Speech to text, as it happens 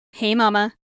Hey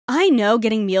mama, I know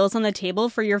getting meals on the table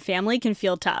for your family can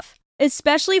feel tough,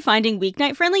 especially finding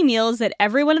weeknight-friendly meals that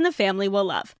everyone in the family will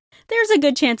love. There's a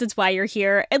good chance it's why you're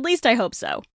here, at least I hope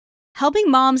so.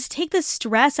 Helping moms take the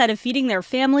stress out of feeding their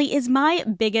family is my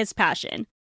biggest passion.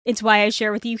 It's why I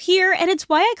share with you here, and it's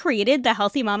why I created the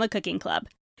Healthy Mama Cooking Club.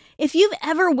 If you've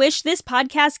ever wished this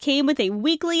podcast came with a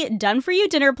weekly done-for-you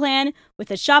dinner plan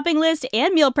with a shopping list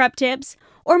and meal prep tips,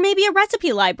 or maybe a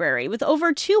recipe library with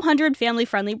over 200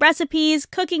 family-friendly recipes,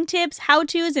 cooking tips,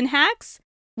 how-tos, and hacks,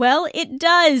 well, it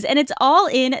does, and it's all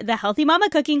in the Healthy Mama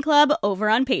Cooking Club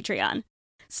over on Patreon.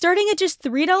 Starting at just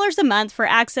 $3 a month for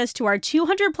access to our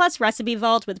 200-plus recipe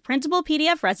vault with printable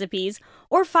PDF recipes,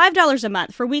 or $5 a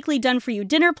month for weekly done-for-you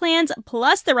dinner plans,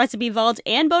 plus the recipe vault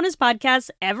and bonus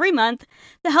podcasts every month,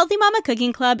 the Healthy Mama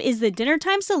Cooking Club is the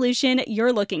dinnertime solution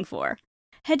you're looking for.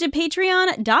 Head to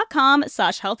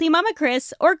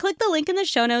patreon.com/healthymamachris or click the link in the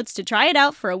show notes to try it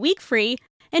out for a week free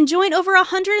and join over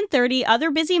 130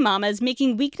 other busy mamas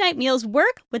making weeknight meals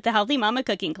work with the Healthy Mama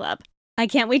Cooking Club. I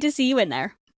can't wait to see you in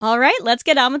there. All right, let's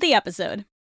get on with the episode.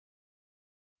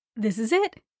 This is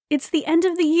it. It's the end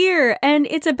of the year, and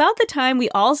it's about the time we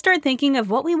all start thinking of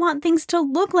what we want things to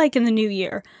look like in the new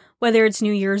year, whether it's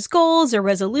New Year's goals or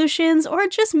resolutions, or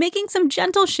just making some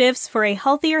gentle shifts for a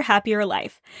healthier, happier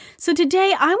life. So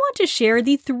today, I want to share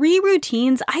the 3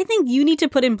 routines I think you need to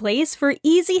put in place for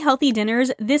easy, healthy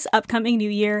dinners this upcoming new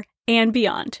year and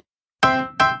beyond.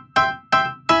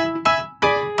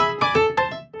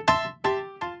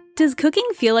 Does cooking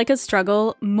feel like a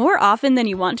struggle more often than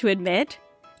you want to admit?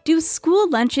 Do school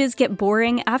lunches get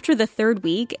boring after the 3rd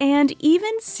week, and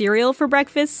even cereal for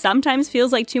breakfast sometimes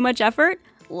feels like too much effort?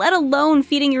 Let alone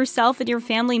feeding yourself and your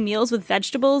family meals with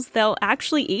vegetables they'll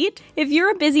actually eat? If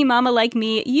you're a busy mama like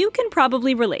me, you can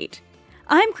probably relate.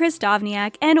 I'm Chris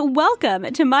Dovniak, and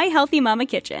welcome to my Healthy Mama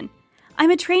Kitchen. I'm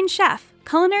a trained chef,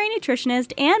 culinary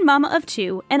nutritionist, and mama of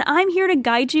 2, and I'm here to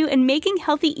guide you in making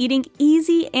healthy eating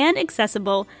easy and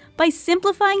accessible by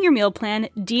simplifying your meal plan,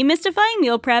 demystifying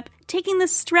meal prep, taking the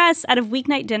stress out of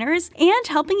weeknight dinners, and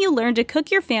helping you learn to cook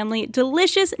your family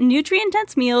delicious,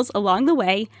 nutrient-dense meals along the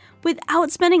way without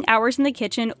spending hours in the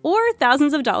kitchen or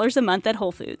thousands of dollars a month at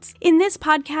Whole Foods. In this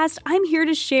podcast, I'm here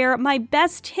to share my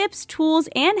best tips, tools,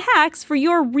 and hacks for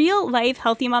your real-life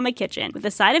Healthy Mama kitchen with a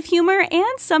side of humor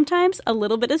and sometimes a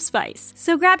little bit of spice.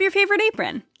 So grab your favorite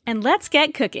apron and let's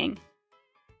get cooking.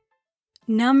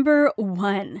 Number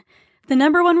 1. The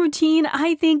number 1 routine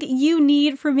I think you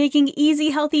need for making easy,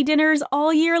 healthy dinners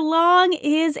all year long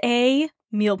is a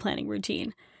meal planning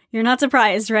routine. You're not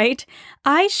surprised, right?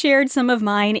 I shared some of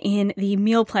mine in the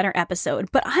meal planner episode,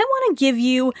 but I want to give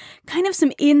you kind of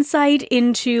some insight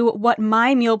into what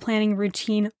my meal planning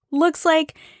routine looks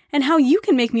like and how you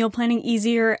can make meal planning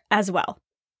easier as well.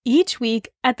 Each week,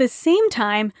 at the same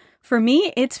time, for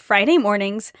me, it's Friday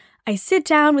mornings. I sit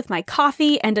down with my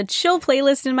coffee and a chill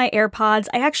playlist in my AirPods.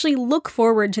 I actually look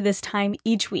forward to this time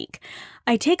each week.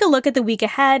 I take a look at the week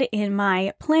ahead in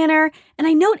my planner, and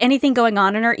I note anything going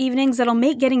on in our evenings that'll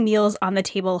make getting meals on the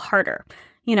table harder.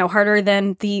 Harder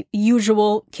than the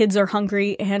usual kids are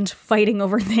hungry and fighting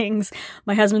over things,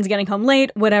 my husband's getting home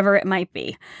late, whatever it might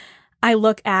be. I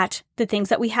look at the things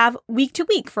that we have week to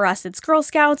week. For us, it's Girl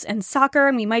Scouts and soccer,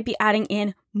 and we might be adding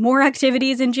in more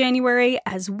activities in January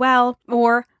as well,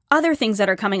 or other things that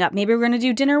are coming up. Maybe we're going to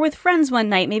do dinner with friends one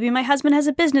night. Maybe my husband has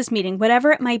a business meeting,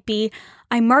 whatever it might be.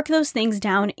 I mark those things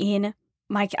down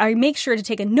I make sure to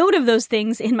take a note of those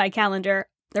things in my calendar.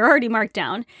 They're already marked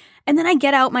down. And then I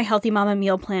get out my Healthy Mama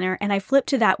meal planner and I flip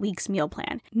to that week's meal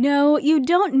plan. No, you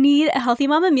don't need a Healthy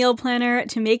Mama meal planner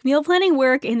to make meal planning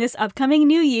work in this upcoming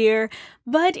new year,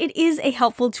 but it is a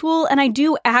helpful tool, and I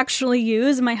do actually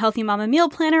use my Healthy Mama meal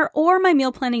planner or my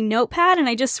meal planning notepad, and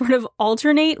I just sort of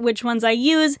alternate which ones I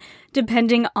use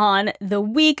depending on the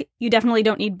week. You definitely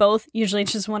don't need both. Usually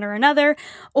it's just one or another,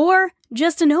 or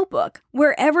just a notebook,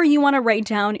 wherever you want to write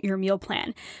down your meal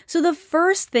plan. So the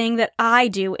first thing that I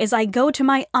do is I go to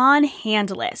my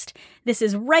on-hand list. This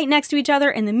is right next to each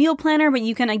other in the meal planner, but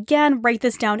you can again write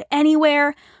this down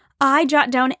anywhere. I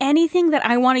jot down anything that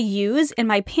I want to use in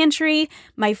my pantry,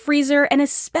 my freezer, and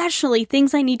especially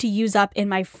things I need to use up in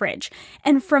my fridge.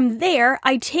 And from there,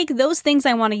 I take those things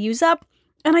I want to use up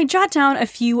and I jot down a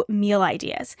few meal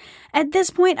ideas. At this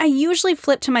point, I usually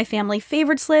flip to my family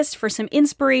favorites list for some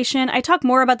inspiration. I talk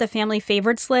more about the family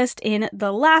favorites list in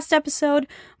the last episode,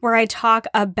 where I talk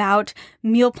about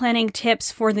meal planning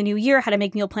tips for the new year, how to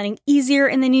make meal planning easier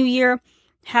in the new year.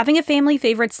 Having a family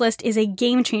favorites list is a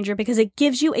game changer because it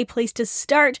gives you a place to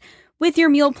start with your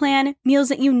meal plan, meals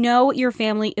that you know your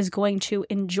family is going to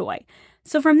enjoy.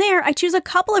 So from there, I choose a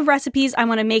couple of recipes I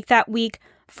want to make that week.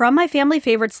 from my family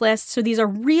favorites list. So these are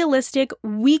realistic,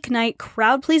 weeknight,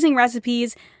 crowd-pleasing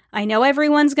recipes I know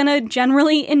everyone's going to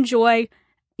generally enjoy.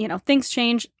 Things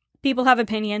change, people have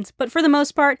opinions, but for the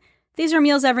most part, these are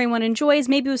meals everyone enjoys,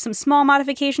 maybe with some small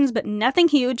modifications, but nothing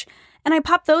huge, and I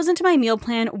pop those into my meal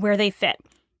plan where they fit.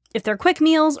 If they're quick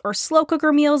meals or slow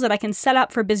cooker meals that I can set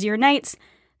up for busier nights,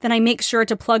 then I make sure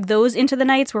to plug those into the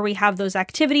nights where we have those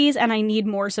activities and I need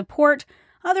more support.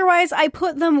 Otherwise, I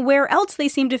put them where else they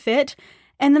seem to fit,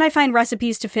 and then I find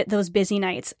recipes to fit those busy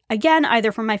nights. Again,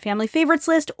 either from my family favorites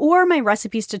list or my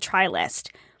recipes to try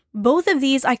list. Both of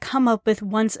these I come up with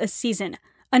once a season.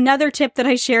 Another tip that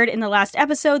I shared in the last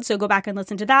episode, so go back and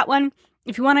listen to that one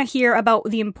if you want to hear about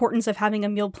the importance of having a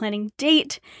meal planning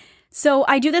date. So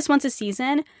I do this once a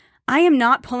season. I am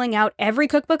not pulling out every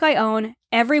cookbook I own,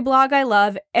 every blog I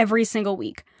love, every single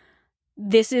week.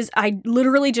 I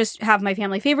literally just have my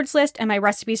family favorites list and my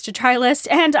recipes to try list,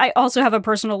 and I also have a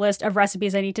personal list of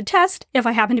recipes I need to test if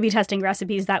I happen to be testing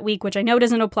recipes that week, which I know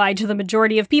doesn't apply to the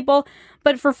majority of people,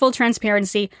 but for full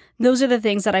transparency, those are the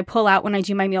things that I pull out when I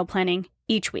do my meal planning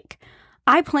each week.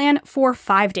 I plan for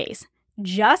 5 days.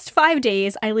 Just 5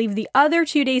 days. I leave the other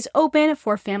 2 days open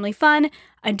for family fun,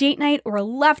 a date night, or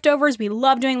leftovers. We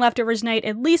love doing leftovers night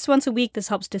at least once a week. This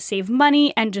helps to save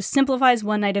money and just simplifies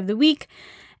one night of the week.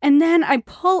 And then I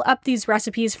pull up these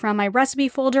recipes from my recipe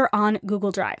folder on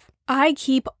Google Drive. I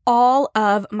keep all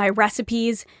of my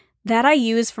recipes that I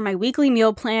use for my weekly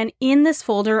meal plan in this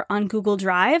folder on Google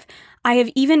Drive. I have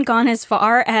even gone as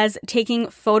far as taking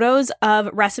photos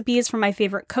of recipes from my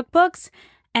favorite cookbooks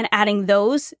and adding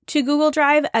those to Google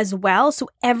Drive as well, so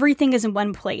everything is in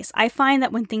one place. I find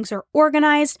that when things are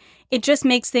organized, it just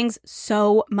makes things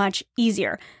so much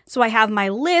easier. So I have my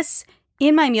lists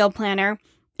in my meal planner,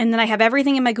 and then I have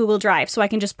everything in my Google Drive, so I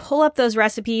can just pull up those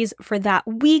recipes for that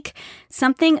week.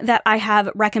 Something that I have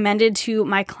recommended to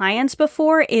my clients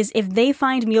before is if they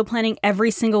find meal planning every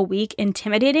single week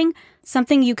intimidating,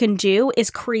 something you can do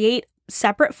is create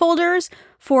separate folders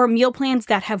for meal plans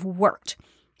that have worked.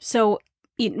 So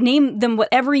you name them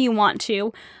whatever you want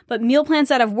to, but meal plans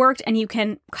that have worked, and you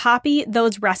can copy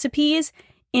those recipes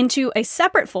into a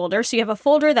separate folder. So you have a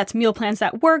folder that's meal plans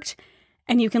that worked,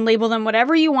 and you can label them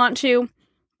whatever you want to.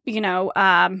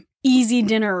 Easy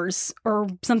dinners or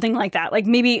something like that. Like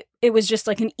maybe it was just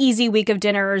like an easy week of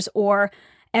dinners or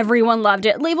everyone loved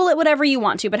it. Label it whatever you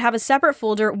want to, but have a separate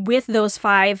folder with those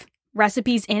 5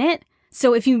 recipes in it.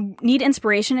 So if you need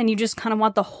inspiration and you just kind of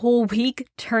want the whole week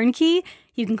turnkey,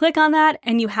 you can click on that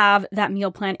and you have that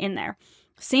meal plan in there.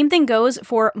 Same thing goes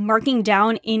for marking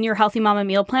down in your Healthy Mama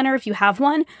meal planner, if you have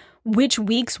one, which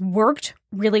weeks worked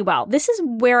really well. This is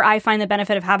where I find the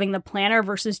benefit of having the planner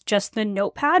versus just the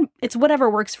notepad. It's whatever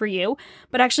works for you,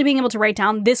 but actually being able to write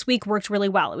down this week worked really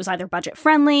well. It was either budget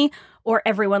friendly, or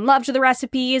everyone loved the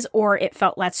recipes, or it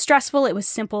felt less stressful. It was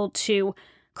simple to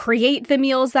create the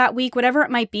meals that week, whatever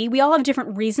it might be. We all have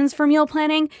different reasons for meal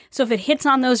planning. So if it hits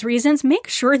on those reasons, make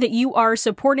sure that you are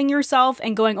supporting yourself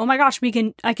and going, oh my gosh,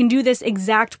 I can do this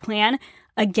exact plan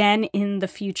again in the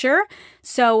future.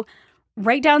 So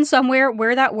write down somewhere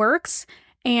where that works.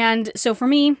 And so for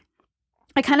me,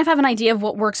 I kind of have an idea of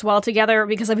what works well together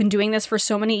because I've been doing this for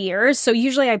so many years. So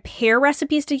usually I pair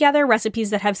recipes together,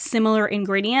 recipes that have similar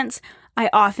ingredients. I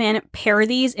often pair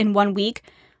these in 1 week.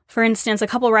 For instance, a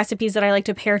couple recipes that I like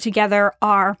to pair together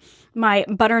are my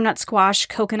butternut squash,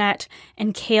 coconut,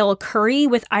 and kale curry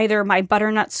with either my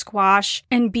butternut squash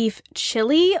and beef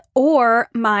chili or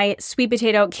my sweet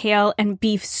potato, kale, and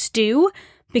beef stew,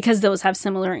 because those have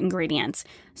similar ingredients.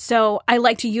 So I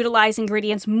like to utilize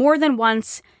ingredients more than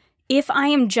once. If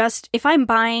I'm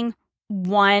buying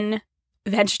one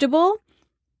vegetable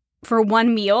for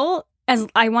one meal, as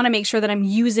I want to make sure that I'm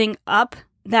using up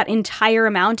that entire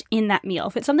amount in that meal.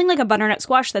 If it's something like a butternut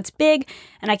squash that's big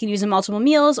and I can use in multiple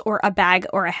meals, or a bag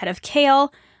or a head of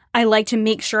kale, I like to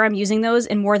make sure I'm using those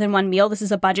in more than one meal. This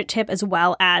is a budget tip as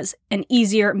well as an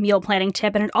easier meal planning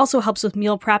tip, and it also helps with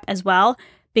meal prep as well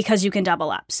because you can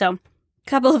double up. So a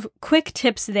couple of quick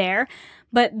tips there.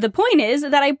 But the point is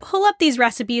that I pull up these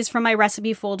recipes from my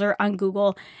recipe folder on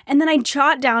Google, and then I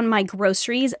jot down my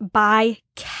groceries by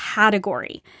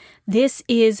category. This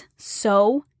is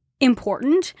so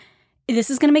important.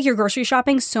 This is going to make your grocery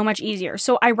shopping so much easier.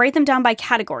 So I write them down by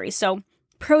category. So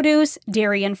produce,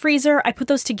 dairy, and freezer, I put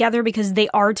those together because they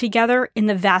are together in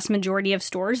the vast majority of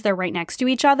stores. They're right next to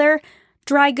each other.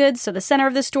 Dry goods, so the center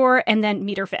of the store, and then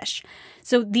meat or fish.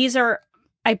 So these are,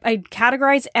 I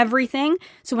categorize everything.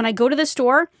 So when I go to the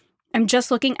store, I'm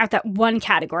just looking at that one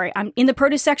category. I'm in the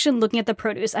produce section looking at the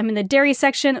produce. I'm in the dairy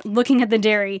section looking at the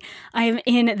dairy. I am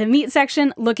in the meat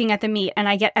section looking at the meat, and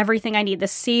I get everything I need.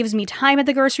 This saves me time at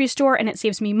the grocery store, and it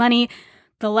saves me money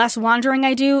The less wandering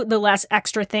I do, the less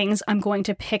extra things I'm going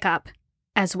to pick up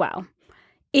as well.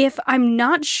 If I'm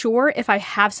not sure if I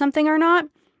have something or not,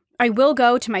 I will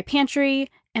go to my pantry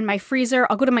and my freezer.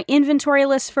 I'll go to my inventory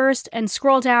list first and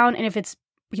scroll down. And if it's,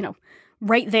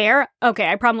 right there, okay,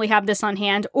 I probably have this on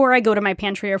hand. Or I go to my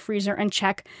pantry or freezer and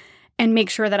check and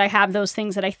make sure that I have those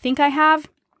things that I think I have.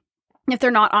 If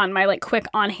they're not on my quick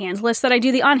on-hand list that I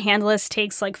do, the on-hand list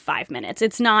takes 5 minutes.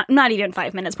 It's not even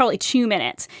 5 minutes, probably 2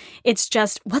 minutes. It's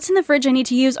just, what's in the fridge I need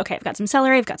to use? Okay, I've got some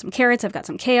celery, I've got some carrots, I've got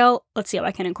some kale. Let's see how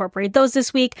I can incorporate those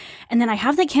this week. And then I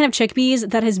have the can of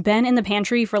chickpeas that has been in the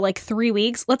pantry for 3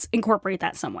 weeks. Let's incorporate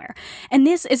that somewhere. And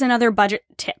this is another budget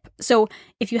tip. So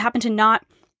if you happen to not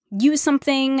use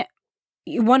something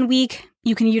one week,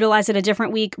 you can utilize it a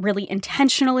different week really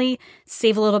intentionally,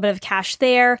 save a little bit of cash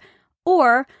there.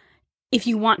 Or if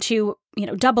you want to,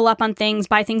 double up on things,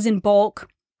 buy things in bulk,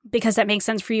 because that makes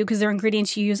sense for you because they're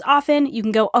ingredients you use often, you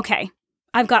can go, okay,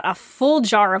 I've got a full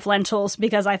jar of lentils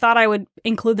because I thought I would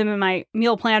include them in my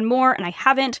meal plan more and I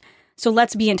haven't. So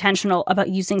let's be intentional about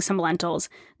using some lentils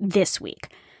this week.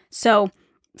 So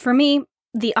for me,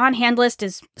 the on-hand list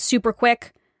is super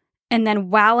quick. And then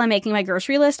while I'm making my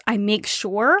grocery list, I make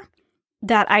sure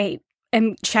that I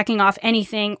am checking off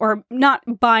anything or not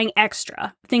buying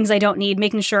extra things I don't need,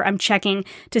 making sure I'm checking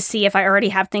to see if I already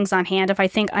have things on hand, if I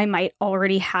think I might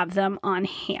already have them on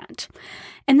hand.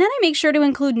 And then I make sure to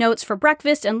include notes for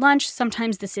breakfast and lunch.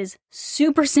 Sometimes this is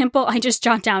super simple. I just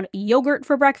jot down yogurt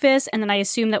for breakfast, and then I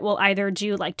assume that we'll either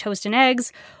do toast and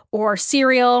eggs or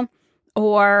cereal. We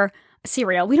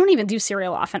don't even do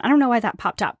cereal often. I don't know why that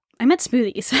popped up. I meant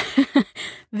smoothies.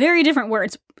 Very different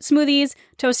words. Smoothies,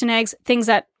 toast and eggs, things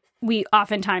that we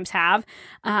oftentimes have.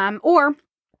 Or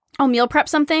I'll meal prep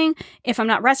something if I'm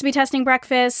not recipe testing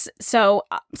breakfast. So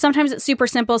sometimes it's super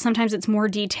simple. Sometimes it's more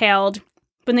detailed.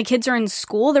 When the kids are in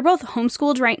school, they're both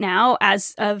homeschooled right now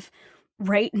as of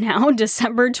right now,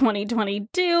 December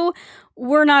 2022.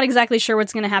 We're not exactly sure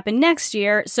what's going to happen next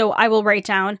year. So I will write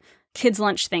down kids'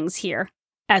 lunch things here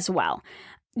as well.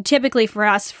 Typically for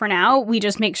us, for now, we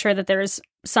just make sure that there's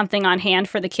something on hand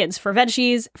for the kids for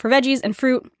veggies and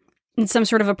fruit and some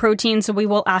sort of a protein. So we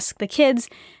will ask the kids,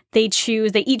 they each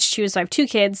choose, so I have 2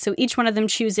 kids, so each one of them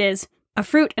chooses a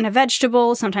fruit and a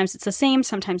vegetable. Sometimes it's the same,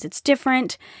 sometimes it's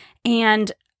different,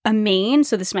 and a main.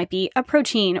 So this might be a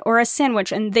protein or a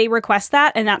sandwich, and they request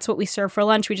that, and that's what we serve for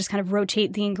lunch. We just kind of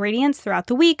rotate the ingredients throughout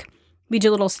the week. We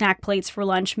do little snack plates for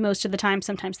lunch most of the time.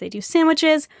 Sometimes they do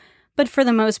sandwiches, but for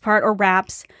the most part, or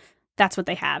wraps, that's what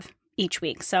they have each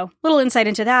week. So little insight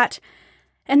into that.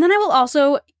 And then I will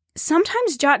also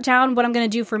sometimes jot down what I'm going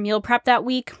to do for meal prep that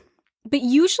week, but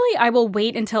usually I will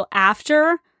wait until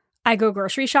after I go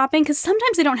grocery shopping because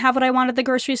sometimes I don't have what I want at the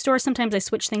grocery store. Sometimes I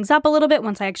switch things up a little bit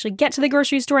once I actually get to the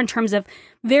grocery store in terms of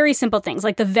very simple things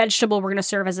like the vegetable we're going to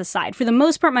serve as a side. For the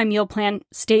most part, my meal plan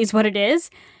stays what it is.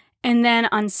 And then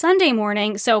on Sunday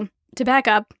morning, so to back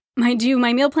up, I do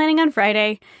my meal planning on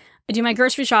Friday, I do my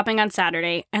grocery shopping on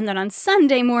Saturday, and then on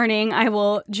Sunday morning, I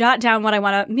will jot down what I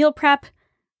want to meal prep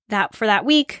for that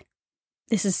week.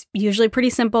 This is usually pretty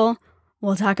simple.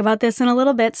 We'll talk about this in a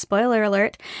little bit, spoiler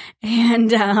alert. And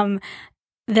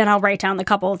then I'll write down the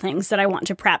couple of things that I want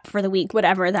to prep for the week,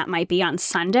 whatever that might be on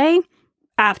Sunday,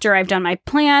 after I've done my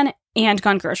plan and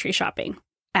gone grocery shopping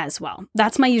as well.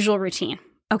 That's my usual routine.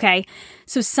 Okay,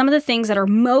 so some of the things that are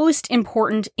most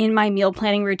important in my meal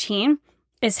planning routine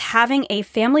is having a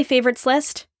family favorites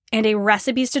list and a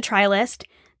recipes to try list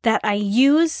that I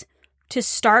use to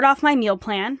start off my meal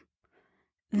plan.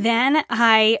 Then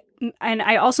I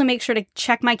also make sure to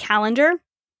check my calendar.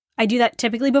 I do that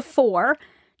typically before.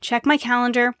 Check my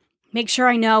calendar, make sure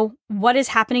I know what is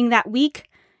happening that week,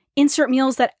 insert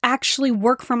meals that actually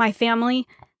work for my family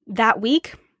that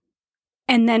week,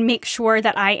 and then make sure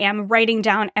that I am writing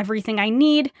down everything I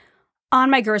need on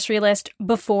my grocery list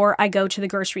before I go to the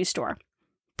grocery store.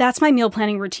 That's my meal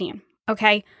planning routine,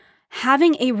 okay?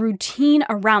 Having a routine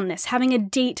around this, having a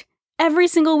date every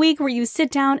single week where you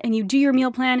sit down and you do your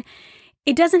meal plan.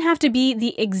 It doesn't have to be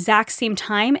the exact same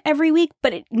time every week,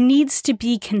 but it needs to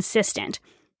be consistent.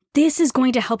 This is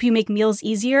going to help you make meals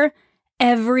easier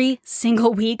every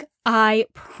single week, I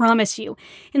promise you.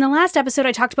 In the last episode,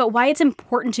 I talked about why it's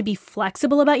important to be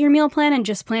flexible about your meal plan and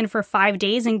just plan for 5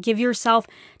 days and give yourself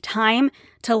time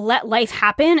to let life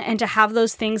happen and to have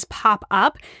those things pop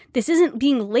up. This isn't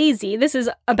being lazy. This is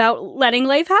about letting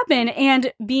life happen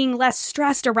and being less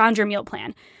stressed around your meal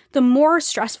plan. The more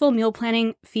stressful meal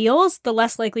planning feels, the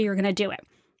less likely you're going to do it.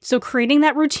 So creating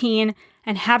that routine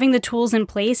and having the tools in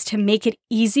place to make it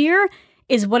easier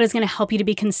is what is going to help you to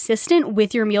be consistent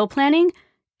with your meal planning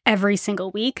every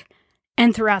single week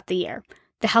and throughout the year.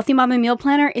 The Healthy Mama Meal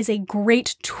Planner is a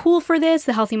great tool for this.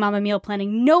 The Healthy Mama Meal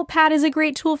Planning Notepad is a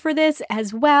great tool for this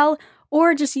as well.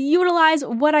 Or just utilize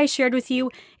what I shared with you.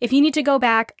 If you need to go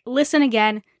back, listen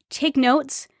again, take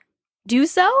notes, do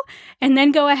so, and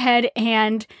then go ahead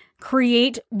and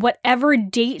create whatever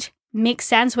date makes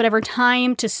sense, whatever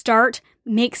time to start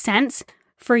makes sense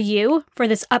for you for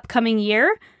this upcoming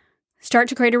year. Start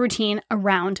to create a routine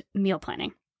around meal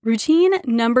planning. Routine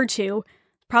number 2,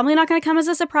 probably not going to come as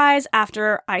a surprise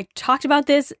after I talked about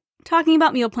this, talking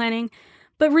about meal planning,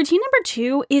 but routine number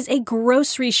 2 is a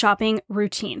grocery shopping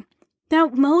routine. Now,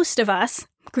 most of us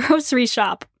grocery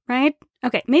shop, right?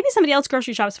 Okay, maybe somebody else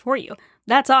grocery shops for you.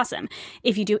 That's awesome.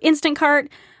 If you do Instacart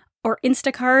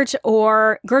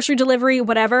or grocery delivery,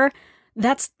 whatever,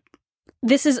 this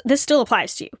still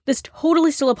applies to you. This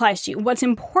totally still applies to you. What's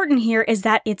important here is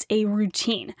that it's a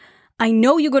routine. I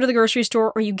know you go to the grocery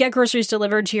store or you get groceries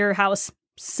delivered to your house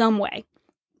some way.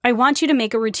 I want you to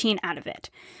make a routine out of it.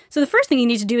 So the first thing you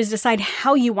need to do is decide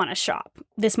how you want to shop.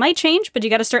 This might change, but you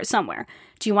got to start somewhere.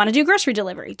 Do you want to do grocery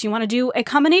delivery? Do you want to do a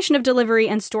combination of delivery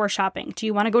and store shopping? Do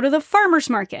you want to go to the farmer's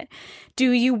market?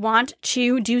 Do you want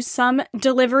to do some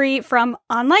delivery from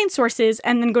online sources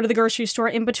and then go to the grocery store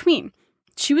in between?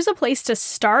 Choose a place to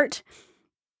start.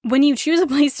 When you choose a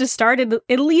place to start, it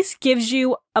at least gives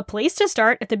you a place to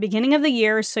start at the beginning of the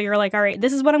year. So you're like, all right,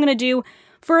 this is what I'm going to do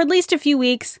for at least a few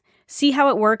weeks. See how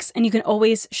it works, and you can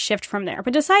always shift from there.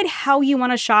 But decide how you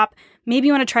want to shop. Maybe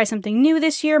you want to try something new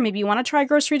this year. Maybe you want to try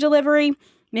grocery delivery.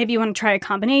 Maybe you want to try a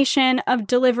combination of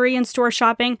delivery and store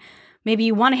shopping. Maybe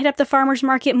you want to hit up the farmer's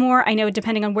market more. I know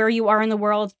depending on where you are in the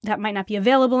world, that might not be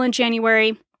available in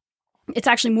January. It's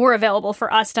actually more available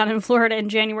for us down in Florida in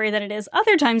January than it is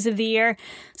other times of the year.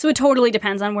 So it totally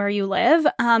depends on where you live.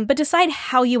 But decide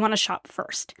how you want to shop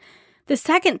first. The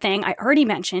second thing I already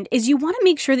mentioned is you want to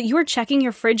make sure that you are checking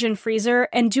your fridge and freezer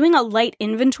and doing a light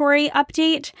inventory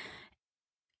update.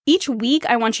 Each week,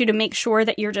 I want you to make sure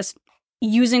that you're just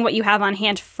using what you have on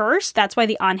hand first. That's why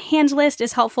the on-hand list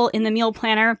is helpful in the meal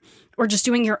planner, or just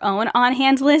doing your own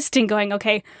on-hand list and going,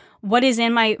 okay, what is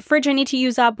in my fridge I need to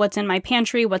use up? What's in my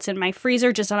pantry? What's in my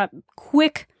freezer? Just on a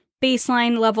quick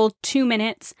baseline level, 2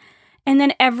 minutes. And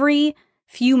then every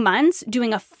few months,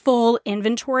 doing a full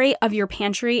inventory of your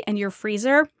pantry and your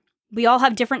freezer. We all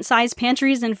have different size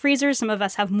pantries and freezers. Some of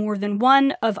us have more than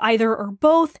one of either or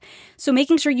both. So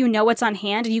making sure you know what's on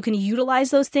hand and you can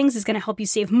utilize those things is going to help you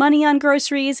save money on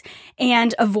groceries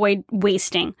and avoid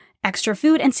wasting extra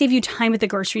food and save you time at the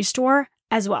grocery store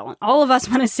as well. And all of us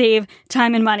want to save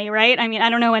time and money, right? I mean, I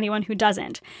don't know anyone who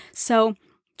doesn't. So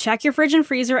check your fridge and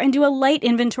freezer and do a light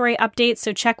inventory update.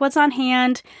 So check what's on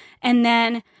hand, and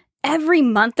then every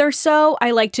month or so,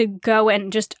 I like to go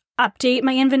and just update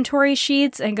my inventory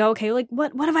sheets and go, okay, like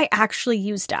what have I actually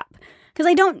used up? Because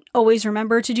I don't always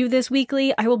remember to do this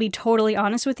weekly. I will be totally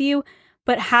honest with you,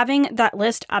 but having that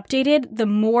list updated, the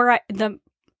more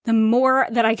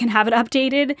that I can have it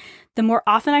updated, the more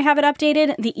often I have it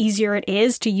updated, the easier it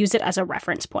is to use it as a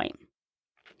reference point.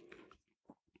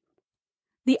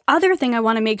 The other thing I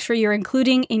want to make sure you're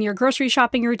including in your grocery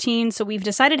shopping routine, so we've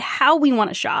decided how we want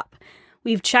to shop.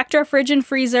 We've checked our fridge and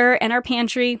freezer and our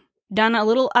pantry, done a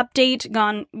little update,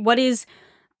 gone what is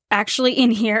actually in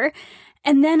here.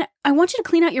 And then I want you to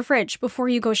clean out your fridge before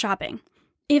you go shopping.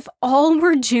 If all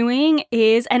we're doing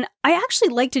is, and I actually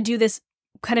like to do this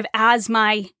kind of as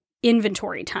my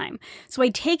inventory time. So I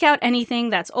take out anything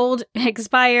that's old,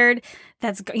 expired,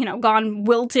 that's, gone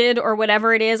wilted or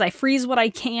whatever it is. I freeze what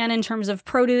I can in terms of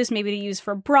produce, maybe to use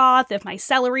for broth. If my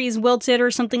celery is wilted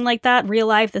or something like that, real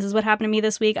life, this is what happened to me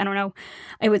this week. I don't know.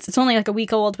 It's only like a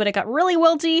week old, but it got really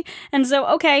wilty. And so,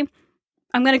 okay,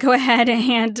 I'm going to go ahead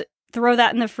and throw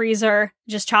that in the freezer,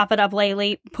 just chop it up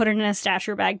lightly, put it in a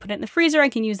stasher bag, put it in the freezer. I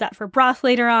can use that for broth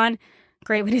later on.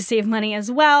 Great way to save money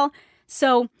as well.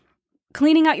 So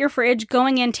cleaning out your fridge,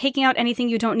 going in, taking out anything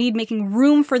you don't need, making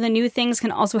room for the new things can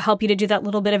also help you to do that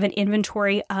little bit of an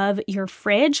inventory of your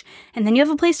fridge. And then you have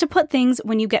a place to put things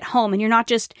when you get home, and you're not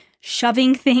just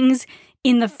shoving things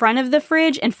in the front of the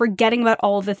fridge and forgetting about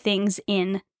all of the things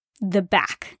in the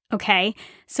back, okay?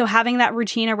 So having that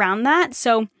routine around that.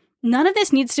 So none of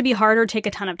this needs to be hard or take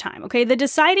a ton of time, okay? The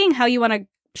deciding how you want to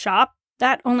shop,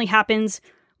 that only happens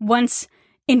once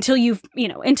until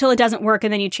until it doesn't work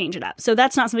and then you change it up. So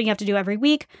that's not something you have to do every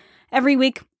week. Every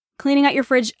week, cleaning out your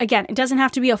fridge, again, it doesn't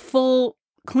have to be a full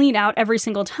clean out every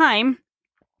single time.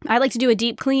 I like to do a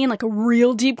deep clean, like a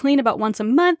real deep clean about once a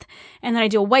month. And then I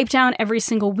do a wipe down every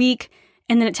single week.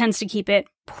 And then it tends to keep it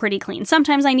pretty clean.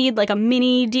 Sometimes I need like a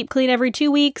mini deep clean every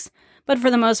 2 weeks. But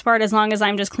for the most part, as long as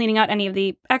I'm just cleaning out any of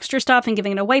the extra stuff and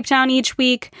giving it a wipe down each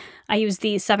week, I use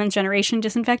the 7th generation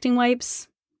disinfecting wipes.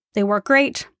 They work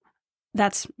great.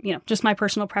 That's, just my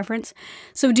personal preference.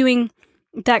 So doing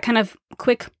that kind of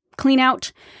quick clean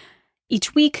out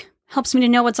each week helps me to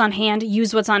know what's on hand,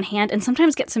 use what's on hand, and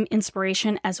sometimes get some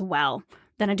inspiration as well.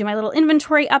 Then I do my little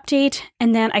inventory update,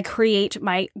 and then I create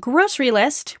my grocery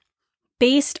list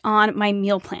based on my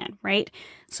meal plan, right?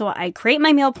 So I create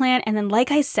my meal plan, and then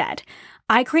like I said,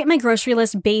 I create my grocery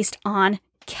list based on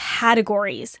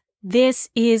categories. This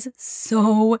is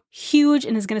so huge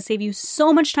and is going to save you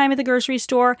so much time at the grocery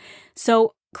store.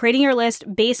 So creating your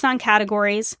list based on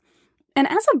categories. And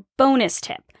as a bonus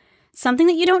tip, something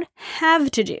that you don't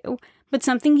have to do, but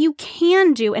something you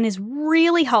can do and is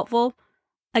really helpful,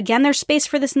 again, there's space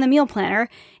for this in the meal planner,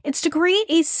 it's to create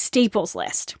a staples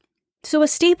list. So a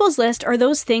staples list are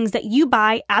those things that you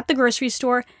buy at the grocery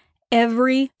store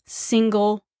every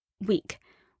single week.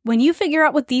 When you figure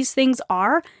out what these things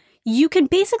are, you can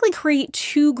basically create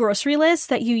 2 grocery lists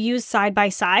that you use side by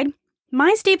side.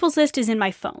 My staples list is in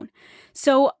my phone.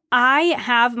 So I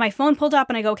have my phone pulled up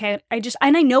and I go, okay,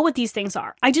 I know what these things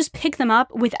are. I just pick them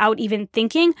up without even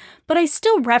thinking, but I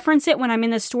still reference it when I'm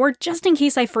in the store just in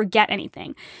case I forget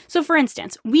anything. So for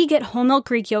instance, we get whole milk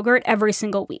Greek yogurt every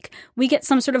single week. We get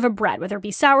some sort of a bread, whether it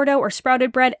be sourdough or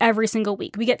sprouted bread, every single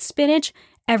week. We get spinach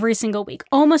every single week.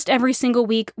 Almost every single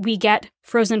week we get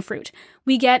frozen fruit.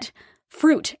 We get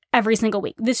fruit every single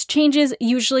week. This changes.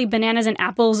 Usually bananas and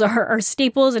apples are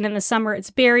staples, and in the summer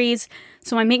it's berries.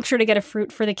 So I make sure to get a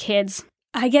fruit for the kids.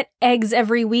 I get eggs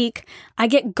every week. I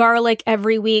get garlic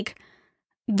every week.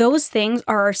 Those things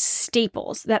are our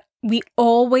staples that we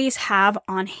always have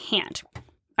on hand.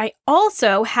 I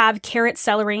also have carrot,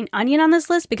 celery, and onion on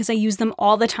this list because I use them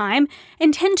all the time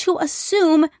and tend to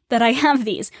assume that I have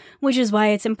these, which is why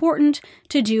it's important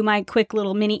to do my quick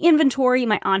little mini inventory,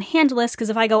 my on-hand list, because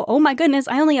if I go, oh my goodness,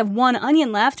 I only have 1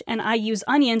 onion left and I use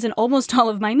onions in almost all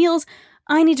of my meals,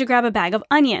 I need to grab a bag of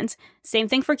onions. Same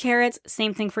thing for carrots,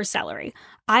 same thing for celery.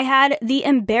 I had the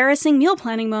embarrassing meal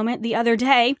planning moment the other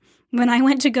day when I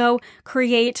went to go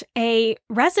create a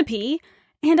recipe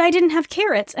and I didn't have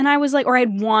carrots. And I was like, or I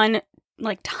had 1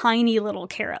 tiny little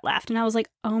carrot left. And I was like,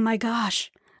 oh my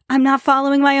gosh, I'm not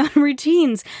following my own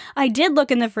routines. I did look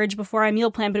in the fridge before I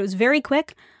meal planned, but it was very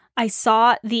quick. I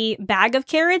saw the bag of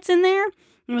carrots in there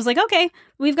and was like, okay,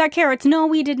 we've got carrots. No,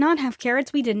 we did not have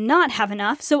carrots. We did not have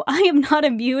enough. So I am not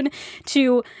immune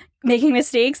to making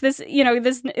mistakes. This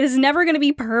is never going to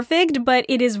be perfect, but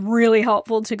it is really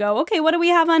helpful to go, okay, what do we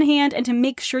have on hand? And to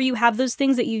make sure you have those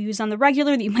things that you use on the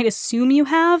regular that you might assume you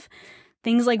have.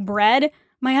 Things like bread.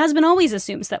 My husband always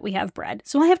assumes that we have bread.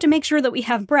 So I have to make sure that we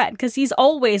have bread because he's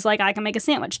always like, I can make a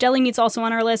sandwich. Deli meat's also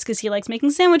on our list because he likes making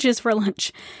sandwiches for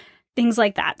lunch. Things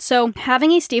like that. So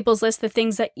having a staples list, the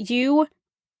things that you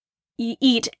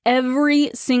eat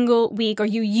every single week or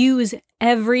you use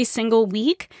every single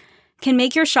week can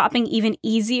make your shopping even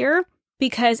easier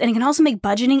and it can also make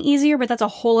budgeting easier, but that's a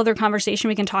whole other conversation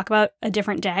we can talk about a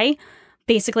different day.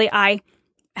 Basically, I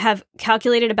have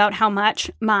calculated about how much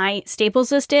my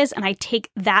staples list is, and I take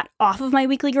that off of my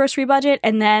weekly grocery budget,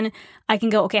 and then I can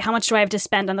go, okay, how much do I have to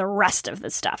spend on the rest of the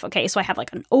stuff? Okay, so I have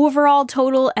an overall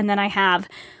total, and then I have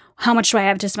how much do I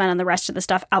have to spend on the rest of the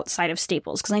stuff outside of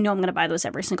staples, because I know I'm going to buy those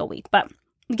every single week. But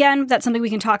again, that's something we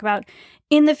can talk about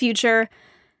in the future.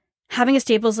 Having a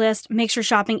staples list makes your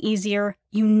shopping easier.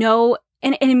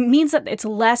 And it means that it's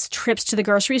less trips to the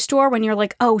grocery store when you're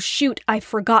like, oh shoot, I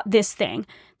forgot this thing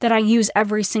that I use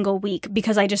every single week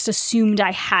because I just assumed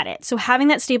I had it. So having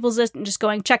that staples list and just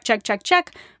going check, check, check,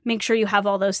 check, make sure you have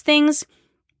all those things.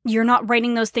 You're not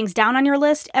writing those things down on your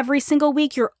list every single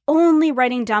week. You're only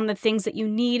writing down the things that you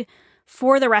need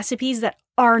for the recipes that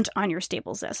aren't on your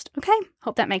staples list. Okay?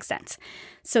 Hope that makes sense.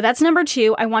 So that's number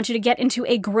 2. I want you to get into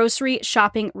a grocery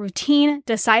shopping routine.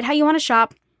 Decide how you want to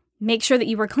shop. Make sure that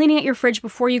you are cleaning out your fridge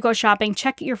before you go shopping.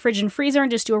 Check your fridge and freezer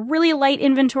and just do a really light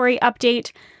inventory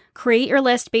update. Create your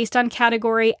list based on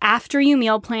category after you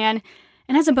meal plan.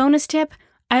 And as a bonus tip,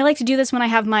 I like to do this when I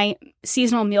have my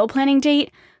seasonal meal planning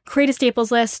date. Create a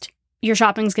staples list. Your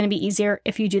shopping is going to be easier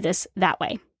if you do this that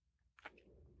way.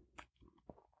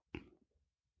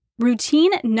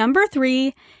 Routine number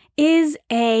 3 is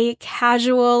a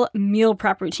casual meal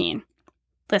prep routine.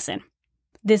 Listen,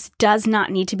 this does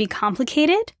not need to be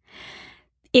complicated.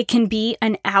 It can be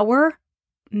an hour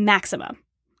maximum.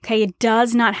 Okay, it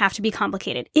does not have to be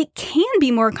complicated. It can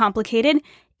be more complicated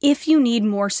if you need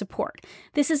more support.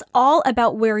 This is all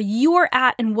about where you're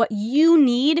at and what you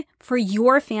need for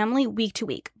your family week to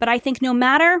week. But I think no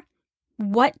matter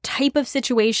what type of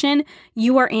situation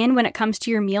you are in when it comes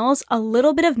to your meals, a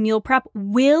little bit of meal prep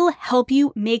will help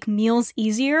you make meals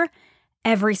easier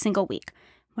every single week.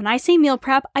 When I say meal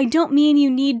prep, I don't mean you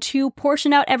need to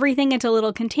portion out everything into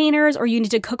little containers or you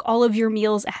need to cook all of your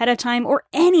meals ahead of time or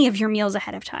any of your meals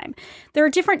ahead of time. There are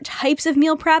different types of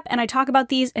meal prep, and I talk about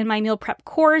these in my meal prep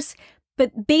course,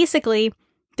 but basically,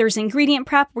 there's ingredient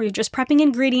prep where you're just prepping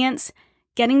ingredients,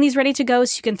 getting these ready to go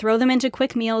so you can throw them into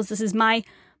quick meals. This is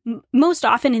most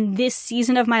often in this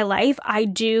season of my life, I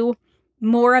do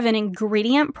more of an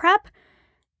ingredient prep.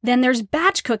 Then there's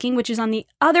batch cooking, which is on the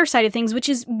other side of things, which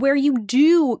is where you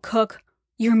do cook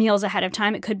your meals ahead of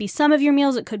time. It could be some of your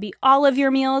meals, it could be all of your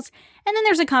meals. And then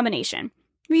there's a combination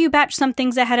where you batch some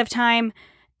things ahead of time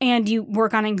and you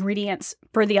work on ingredients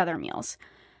for the other meals.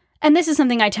 And this is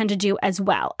something I tend to do as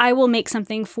well. I will make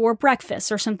something for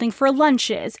breakfast or something for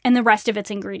lunches and the rest of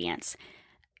its ingredients.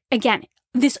 Again,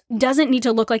 this doesn't need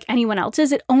to look like anyone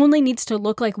else's. It only needs to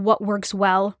look like what works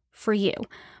well for you.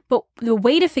 But the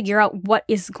way to figure out what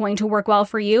is going to work well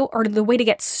for you, or the way to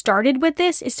get started with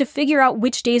this, is to figure out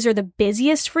which days are the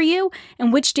busiest for you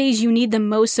and which days you need the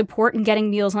most support in getting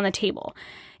meals on the table.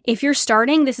 If you're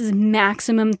starting, this is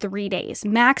maximum 3 days,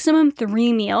 maximum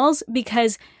 3 meals,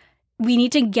 because we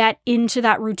need to get into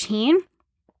that routine.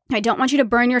 I don't want you to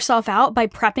burn yourself out by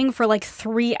prepping for like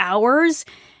 3 hours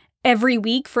every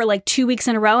week for like 2 weeks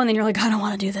in a row, and then you're like, I don't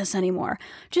want to do this anymore.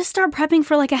 Just start prepping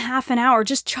for like a half an hour.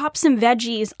 Just chop some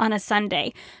veggies on a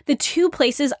Sunday. The 2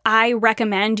 places I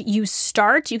recommend you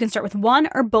start, you can start with one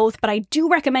or both, but I do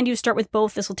recommend you start with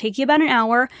both. This will take you about an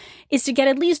hour, is to get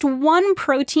at least one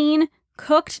protein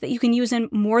cooked that you can use in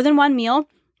more than one meal.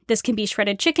 This can be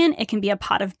shredded chicken, it can be a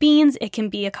pot of beans, it can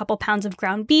be a couple pounds of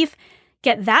ground beef.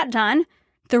 Get that done.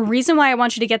 The reason why I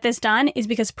want you to get this done is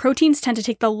because proteins tend to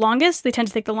take the longest. They tend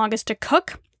to take the longest to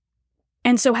cook.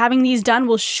 And so having these done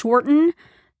will shorten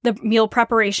the meal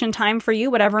preparation time for you,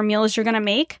 whatever meals you're going to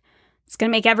make. It's going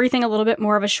to make everything a little bit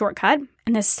more of a shortcut.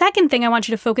 And the second thing I want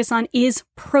you to focus on is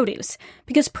produce,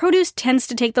 because produce tends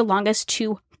to take the longest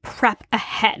to prep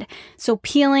ahead. So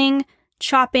peeling,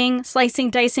 chopping, slicing,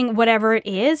 dicing, whatever it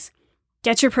is,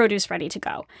 get your produce ready to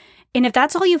go. And if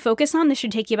that's all you focus on, this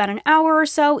should take you about an hour or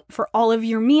so for all of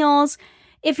your meals.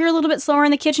 If you're a little bit slower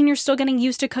in the kitchen, you're still getting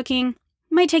used to cooking, it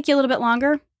might take you a little bit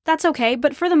longer. That's okay.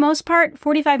 But for the most part,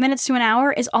 45 minutes to an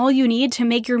hour is all you need to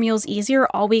make your meals easier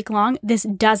all week long. This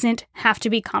doesn't have to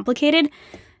be complicated.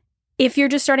 If you're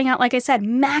just starting out, like I said,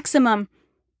 maximum,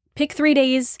 pick 3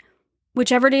 days,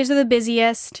 whichever days are the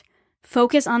busiest,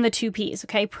 focus on the 2 Ps,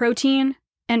 okay? Protein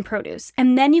and produce.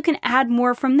 And then you can add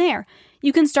more from there.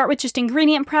 You can start with just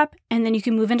ingredient prep, and then you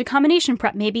can move into combination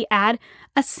prep. Maybe add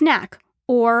a snack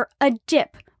or a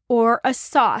dip or a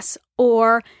sauce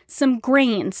or some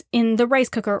grains in the rice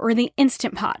cooker or the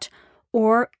Instant Pot,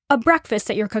 or a breakfast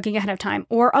that you're cooking ahead of time,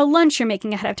 or a lunch you're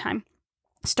making ahead of time.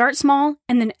 Start small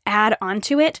and then add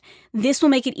onto it. This will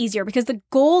make it easier, because the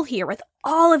goal here with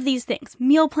all of these things,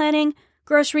 meal planning,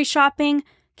 grocery shopping,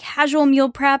 casual meal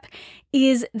prep,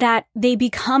 is that they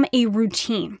become a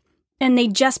routine. And they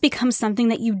just become something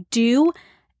that you do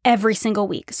every single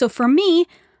week. So for me,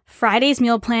 Friday's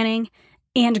meal planning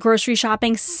and grocery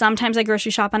shopping. Sometimes I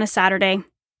grocery shop on a Saturday,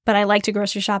 but I like to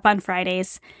grocery shop on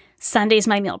Fridays. Sunday's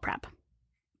my meal prep.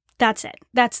 That's it.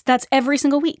 That's every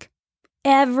single week.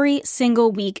 Every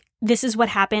single week, this is what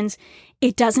happens.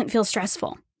 It doesn't feel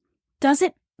stressful. Does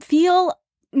it feel,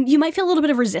 you might feel a little bit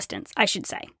of resistance, I should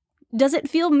say. Does it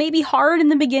feel maybe hard in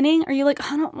the beginning? Are you like,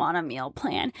 I don't want a meal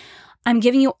plan? I'm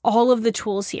giving you all of the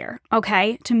tools here,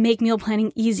 okay, to make meal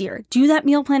planning easier. Do that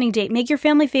meal planning date. Make your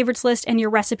family favorites list and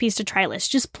your recipes to try list.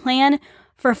 Just plan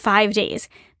for 5 days.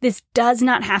 This does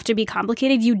not have to be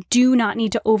complicated. You do not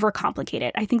need to overcomplicate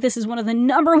it. I think this is one of the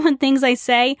number one things I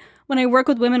say when I work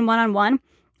with women one-on-one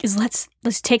is let's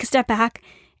take a step back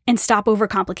and stop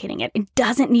overcomplicating it. It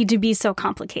doesn't need to be so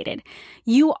complicated.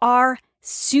 You are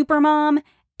super mom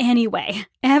anyway.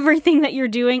 Everything that you're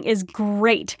doing is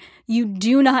great. You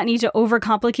do not need to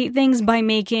overcomplicate things by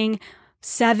making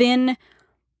 7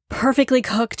 perfectly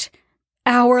cooked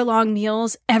hour-long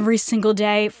meals every single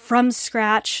day from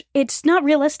scratch. It's not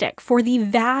realistic for the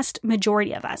vast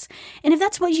majority of us. And if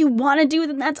that's what you want to do,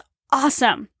 then that's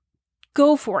awesome.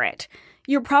 Go for it.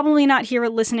 You're probably not here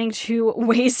listening to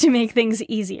ways to make things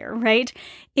easier, right?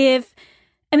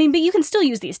 But you can still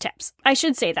use these tips. I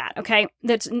should say that, okay?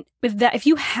 If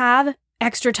you have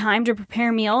extra time to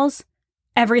prepare meals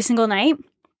every single night,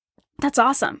 that's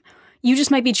awesome. You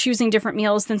just might be choosing different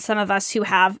meals than some of us who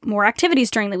have more activities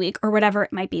during the week or whatever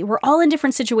it might be. We're all in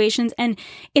different situations, and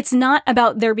it's not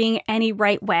about there being any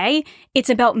right way. It's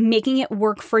about making it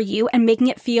work for you and making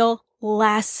it feel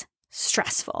less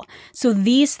stressful. So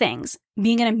these things,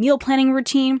 being in a meal planning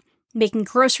routine, making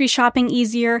grocery shopping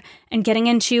easier, and getting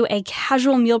into a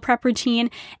casual meal prep routine.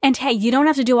 And hey, you don't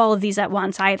have to do all of these at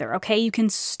once either, okay? You can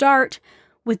start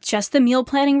with just the meal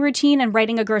planning routine and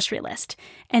writing a grocery list.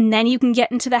 And then you can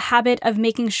get into the habit of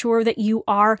making sure that you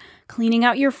are cleaning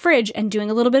out your fridge and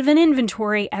doing a little bit of an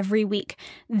inventory every week.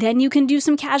 Then you can do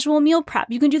some casual meal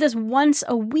prep. You can do this once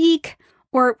a week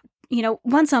or,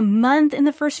 once a month in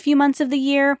the first few months of the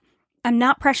year. I'm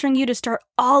not pressuring you to start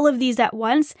all of these at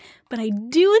once, but I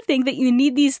do think that you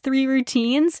need these 3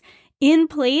 routines in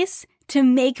place to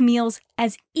make meals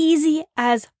as easy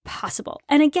as possible.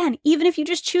 And again, even if you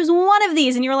just choose one of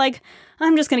these and you're like,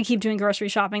 I'm just going to keep doing grocery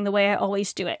shopping the way I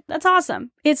always do it, that's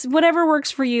awesome. It's whatever works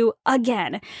for you.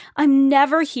 Again, I'm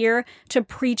never here to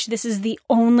preach this is the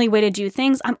only way to do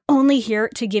things. I'm only here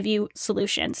to give you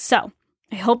solutions. So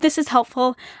I hope this is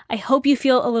helpful. I hope you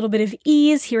feel a little bit of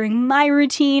ease hearing my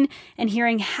routine and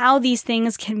hearing how these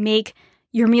things can make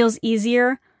your meals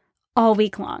easier all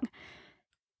week long.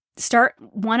 Start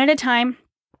one at a time,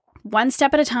 one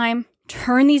step at a time,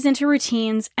 turn these into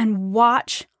routines, and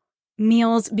watch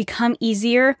meals become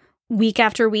easier week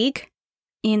after week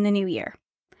in the new year.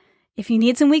 If you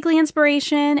need some weekly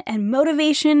inspiration and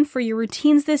motivation for your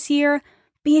routines this year,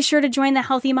 be sure to join the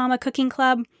Healthy Mama Cooking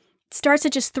Club. It starts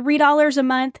at just $3 a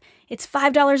month. It's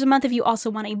 $5 a month if you also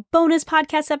want a bonus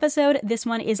podcast episode. This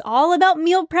one is all about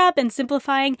meal prep and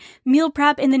simplifying meal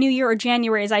prep in the new year, or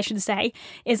January, as I should say,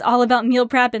 is all about meal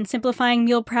prep and simplifying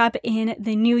meal prep in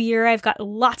the new year. I've got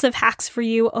lots of hacks for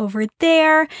you over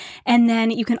there. And then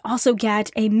you can also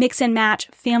get a mix and match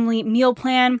family meal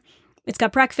plan. It's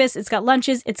got breakfast, it's got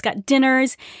lunches, it's got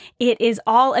dinners. It is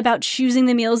all about choosing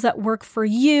the meals that work for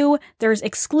you. There's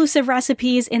exclusive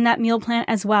recipes in that meal plan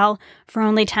as well for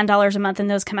only $10 a month, and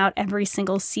those come out every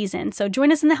single season. So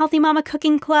join us in the Healthy Mama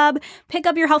Cooking Club. Pick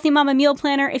up your Healthy Mama meal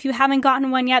planner if you haven't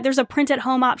gotten one yet. There's a print at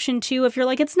home option too. If you're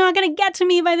like, it's not going to get to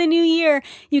me by the new year,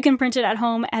 you can print it at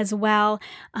home as well.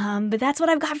 But that's what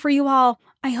I've got for you all.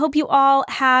 I hope you all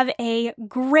have a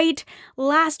great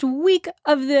last week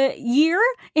of the year.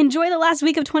 Enjoy the last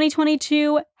week of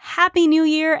 2022. Happy New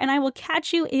Year, and I will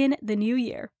catch you in the new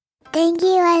year. Thank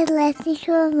you for listening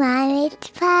to Mommy's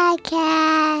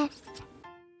podcast.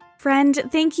 Friend,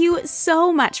 thank you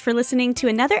so much for listening to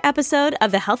another episode of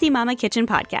the Healthy Mama Kitchen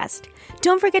podcast.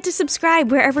 Don't forget to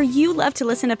subscribe wherever you love to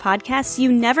listen to podcasts so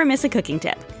you never miss a cooking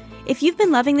tip. If you've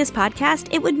been loving this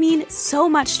podcast, it would mean so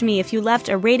much to me if you left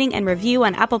a rating and review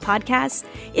on Apple Podcasts.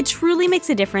 It truly makes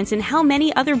a difference in how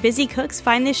many other busy cooks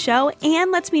find this show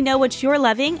and lets me know what you're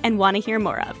loving and want to hear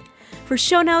more of. For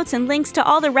show notes and links to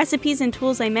all the recipes and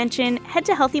tools I mentioned, head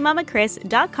to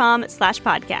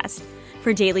healthymamakris.com/podcast.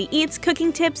 For daily eats,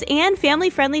 cooking tips, and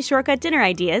family-friendly shortcut dinner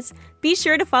ideas, be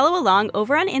sure to follow along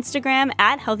over on Instagram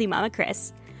at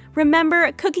healthymamakris.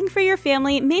 Remember, cooking for your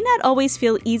family may not always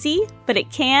feel easy, but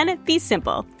it can be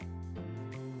simple.